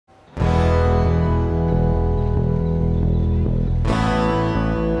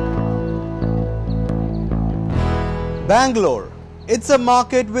Bangalore. It's a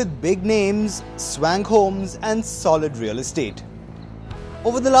market with big names, swank homes and solid real estate.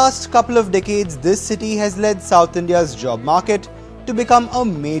 Over the last couple of decades, this city has led South India's job market to become a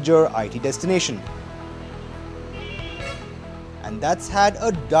major IT destination. And that's had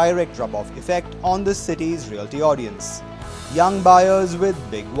a direct rub-off effect on the city's realty audience. Young buyers with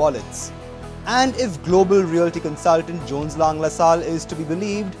big wallets. And if global realty consultant Jones Lang LaSalle is to be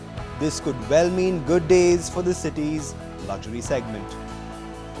believed, this could well mean good days for the city's luxury segment.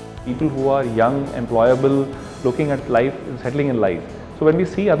 People who are young, employable, looking at life, settling in life. So when we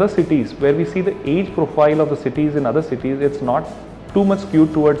see other cities, where we see the age profile of the cities in other cities, it's not too much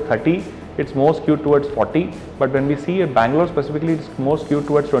skewed towards 30, it's more skewed towards 40. But when we see at Bangalore specifically, it's more skewed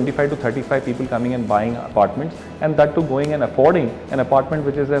towards 25 to 35 people coming and buying apartments, and that too going and affording an apartment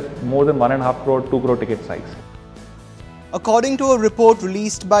which is a more than 1.5 crore, 2 crore ticket size. According to a report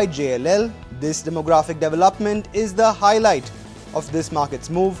released by JLL, this demographic development is the highlight of this market's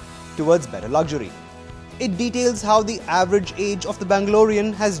move towards better luxury. It details how the average age of the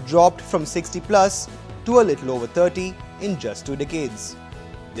Bangalorean has dropped from 60 plus to a little over 30 in just 2 decades.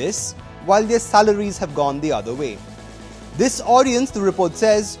 This, while their salaries have gone the other way. This audience, the report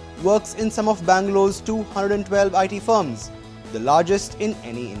says, works in some of Bangalore's 212 IT firms, the largest in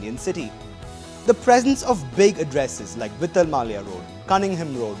any Indian city. The presence of big addresses like Vittal Malia Road,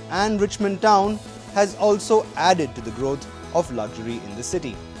 Cunningham Road and Richmond Town has also added to the growth of luxury in the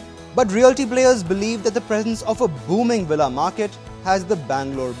city. But realty players believe that the presence of a booming villa market has the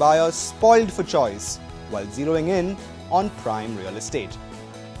Bangalore buyer spoiled for choice, while zeroing in on prime real estate.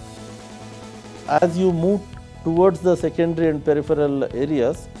 As you move towards the secondary and peripheral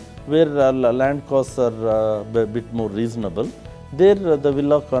areas where land costs are a bit more reasonable, there the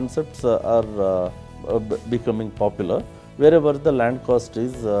villa concepts are becoming popular wherever the land cost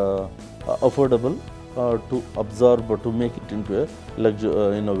is affordable to absorb or to make it into a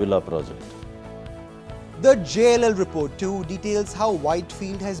villa project. The JLL report too details how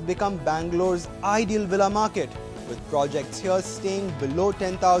Whitefield has become Bangalore's ideal villa market, with projects here staying below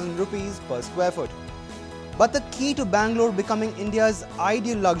 10,000 rupees per square foot. But the key to Bangalore becoming India's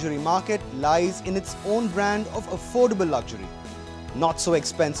ideal luxury market lies in its own brand of affordable luxury. Not so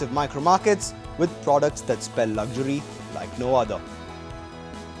expensive micro markets with products that spell luxury like no other.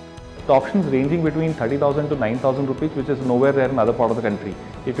 The options ranging between 30,000 to 9,000 rupees, which is nowhere there in other part of the country.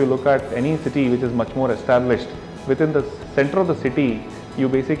 If you look at any city which is much more established, within the center of the city, you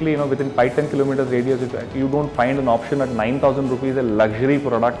basically, within 5-10 kilometers radius, you don't find an option at 9,000 rupees, a luxury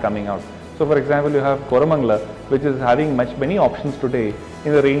product coming out. So for example, you have Koramangala, which is having many options today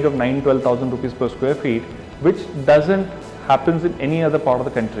in the range of 9-12,000 rupees per square feet, which doesn't happens in any other part of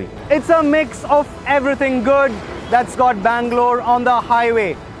the country. It's a mix of everything good that's got Bangalore on the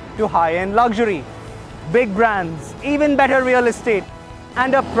highway to high-end luxury, big brands, even better real estate,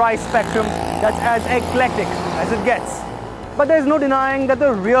 and a price spectrum that's as eclectic as it gets. But there's no denying that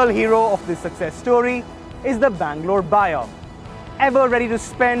the real hero of this success story is the Bangalore buyer, ever ready to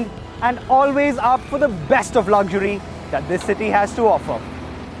spend and always up for the best of luxury that this city has to offer.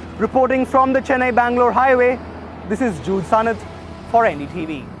 Reporting from the Chennai-Bangalore highway, this is Jude Sannith for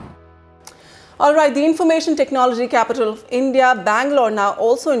NDTV. All right, the information technology capital of India, Bangalore now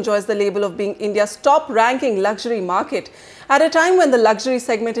also enjoys the label of being India's top-ranking luxury market. At a time when the luxury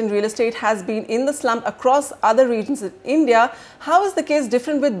segment in real estate has been in the slump across other regions in India, how is the case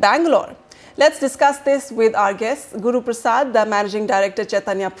different with Bangalore? Let's discuss this with our guests, Guru Prasad, the Managing Director,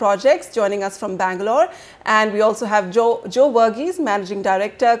 Chaitanya Projects, joining us from Bangalore. And we also have Joe Verghese, Managing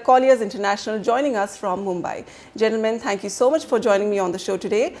Director, Colliers International, joining us from Mumbai. Gentlemen, thank you so much for joining me on the show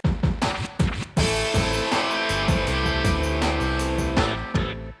today.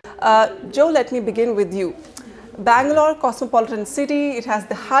 Joe, let me begin with you. Bangalore, cosmopolitan city, it has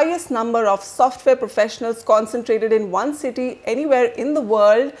the highest number of software professionals concentrated in one city anywhere in the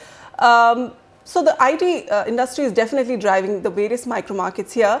world. So the IT industry is definitely driving the various micro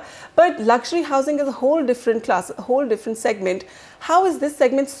markets here, but luxury housing is a whole different class, a whole different segment. How is this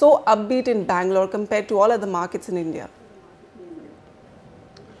segment so upbeat in Bangalore compared to all other markets in India?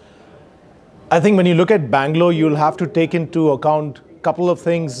 I think when you look at Bangalore, you'll have to take into account a couple of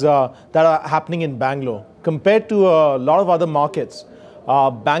things that are happening in Bangalore. Compared to a lot of other markets,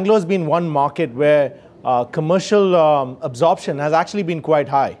 Bangalore has been one market where commercial absorption has actually been quite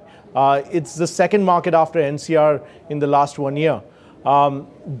high. It's the second market after NCR in the last 1 year.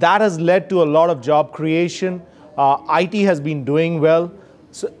 That has led to a lot of job creation. IT has been doing well,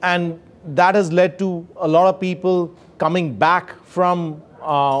 and that has led to a lot of people coming back from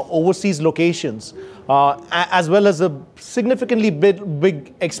overseas locations, as well as a significantly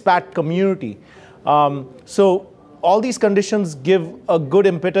big expat community. So all these conditions give a good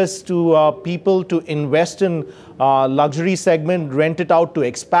impetus to people to invest in luxury segment, rent it out to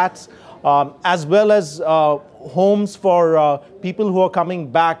expats, as well as homes for people who are coming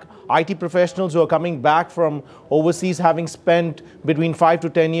back, IT professionals who are coming back from overseas, having spent between 5 to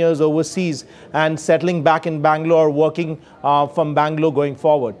 10 years overseas and settling back in Bangalore, working from Bangalore going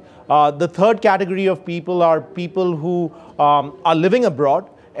forward. The third category of people are people who are living abroad,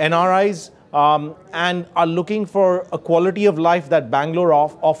 NRIs, and are looking for a quality of life that Bangalore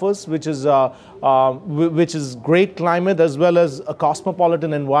offers, which is great climate as well as a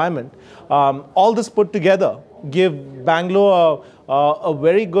cosmopolitan environment. All this put together give Bangalore a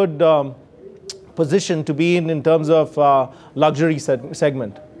very good position to be in terms of luxury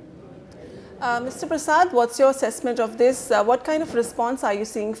segment. Mr. Prasad, what's your assessment of this? What kind of response are you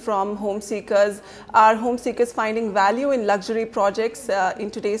seeing from home seekers? Are home seekers finding value in luxury projects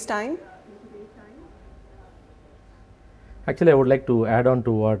in today's time? Actually, I would like to add on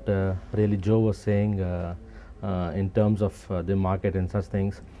to what really Joe was saying in terms of the market and such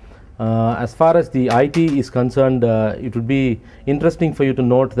things. As far as the IT is concerned, it would be interesting for you to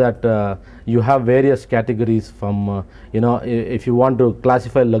note that you have various categories from, if you want to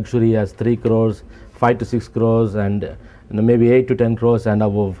classify luxury as 3 crores, 5 to 6 crores and maybe 8 to 10 crores and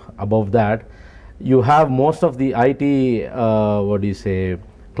above that, you have most of the IT,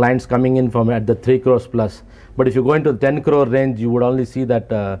 clients coming in from at the 3 crores plus. But if you go into the 10 crore range, you would only see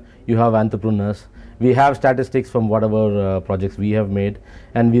that you have entrepreneurs. We have statistics from whatever projects we have made,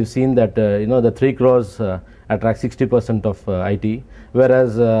 and we've seen that the 3 crores attract 60% of IT,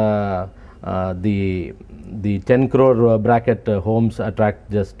 whereas the 10 crore bracket homes attract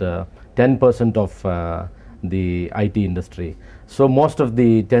just 10% of the IT industry. So most of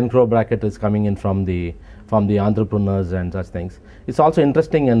the 10 crore bracket is coming in from the entrepreneurs and such things. It's also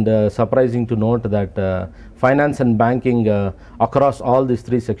interesting and surprising to note that finance and banking across all these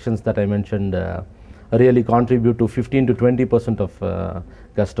 3 sections that I mentioned really contribute to 15 to 20% of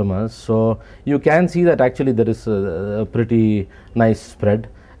customers. So you can see that actually there is a pretty nice spread.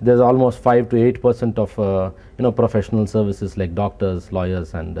 There's almost 5 to 8% of professional services like doctors,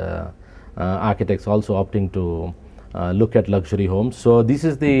 lawyers, and architects also opting to look at luxury homes. So this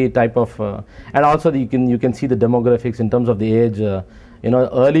is the type of, and also you can see the demographics in terms of the age.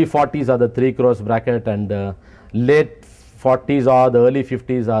 Early 40s are the 3 crores bracket, and late 40s or the early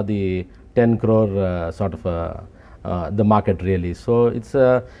 50s are the 10 crore sort of the market really. So it's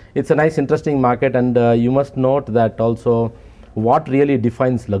a nice interesting market, and you must note that also what really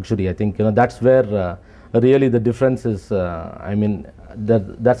defines luxury. I think that's where really the difference is.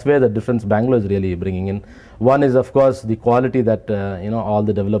 That's where the difference Bangalore is really bringing in. One is of course the quality that all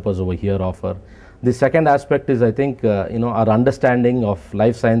the developers over here offer. The second aspect is, I think, our understanding of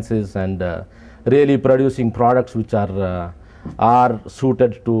life sciences and really producing products which are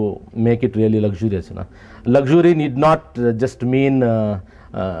suited to make it really luxurious. Luxury need not just mean a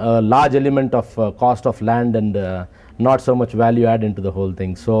large element of cost of land and not so much value add into the whole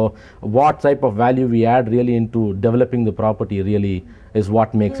thing. So what type of value we add really into developing the property really is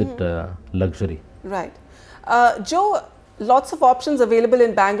what makes it luxury. Right. Joe, lots of options available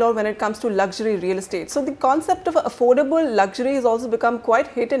in Bangalore when it comes to luxury real estate. So the concept of affordable luxury has also become quite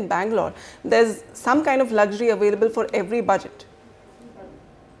hit in Bangalore. There's some kind of luxury available for every budget.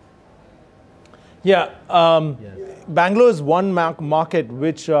 Yeah, Bangalore is one market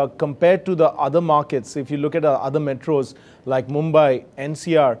which compared to the other markets, if you look at other metros like Mumbai,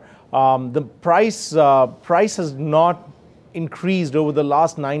 NCR, the price has not increased over the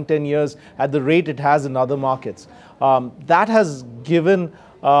last 9-10 years at the rate it has in other markets. That has given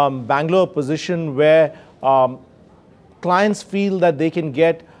Bangalore a position where clients feel that they can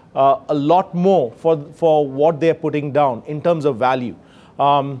get a lot more for what they're putting down in terms of value.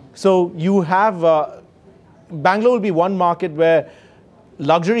 So you have, Bangalore will be one market where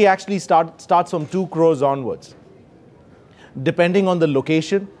luxury actually starts from 2 crores onwards, depending on the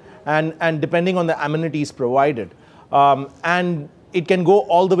location and depending on the amenities provided. And it can go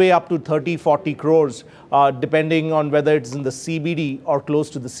all the way up to 30-40 crores, depending on whether it's in the CBD or close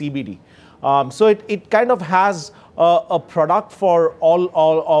to the CBD. So it kind of has a product for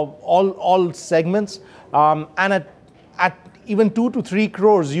all segments, and at even 2 to 3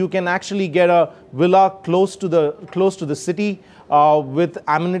 crores, you can actually get a villa close to the city with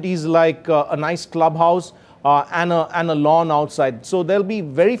amenities like a nice clubhouse and a lawn outside. So there'll be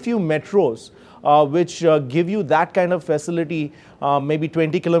very few metros which give you that kind of facility, maybe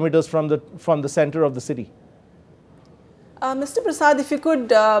 20 kilometers from the center of the city. Mr. Prasad, if you could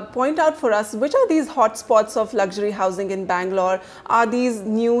point out for us, which are these hotspots of luxury housing in Bangalore? Are these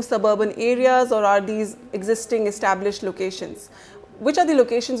new suburban areas or are these existing established locations? Which are the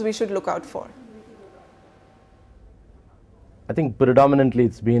locations we should look out for? I think predominantly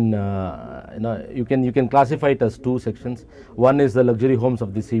it's been, you can classify it as two sections. One is the luxury homes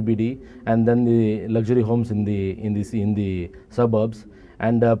of the CBD, and then the luxury homes in the suburbs.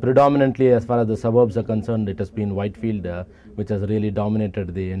 And predominantly, as far as the suburbs are concerned, it has been Whitefield, which has really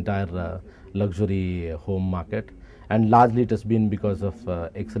dominated the entire luxury home market. And largely it has been because of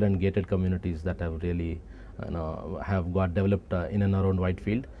excellent gated communities that have really have got developed in and around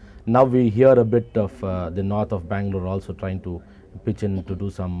Whitefield. Now we hear a bit of the north of Bangalore also trying to pitch in to do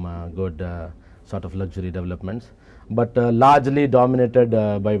some good sort of luxury developments, but largely dominated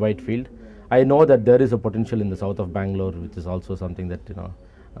by Whitefield. I know that there is a potential in the south of Bangalore, which is also something that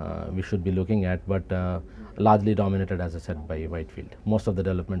we should be looking at, but largely dominated, as I said, by Whitefield. Most of the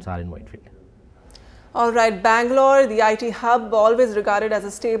developments are in Whitefield. All right, Bangalore, the IT hub, always regarded as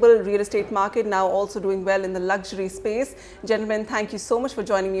a stable real estate market, now also doing well in the luxury space. Gentlemen, thank you so much for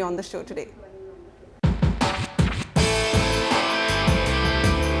joining me on the show today.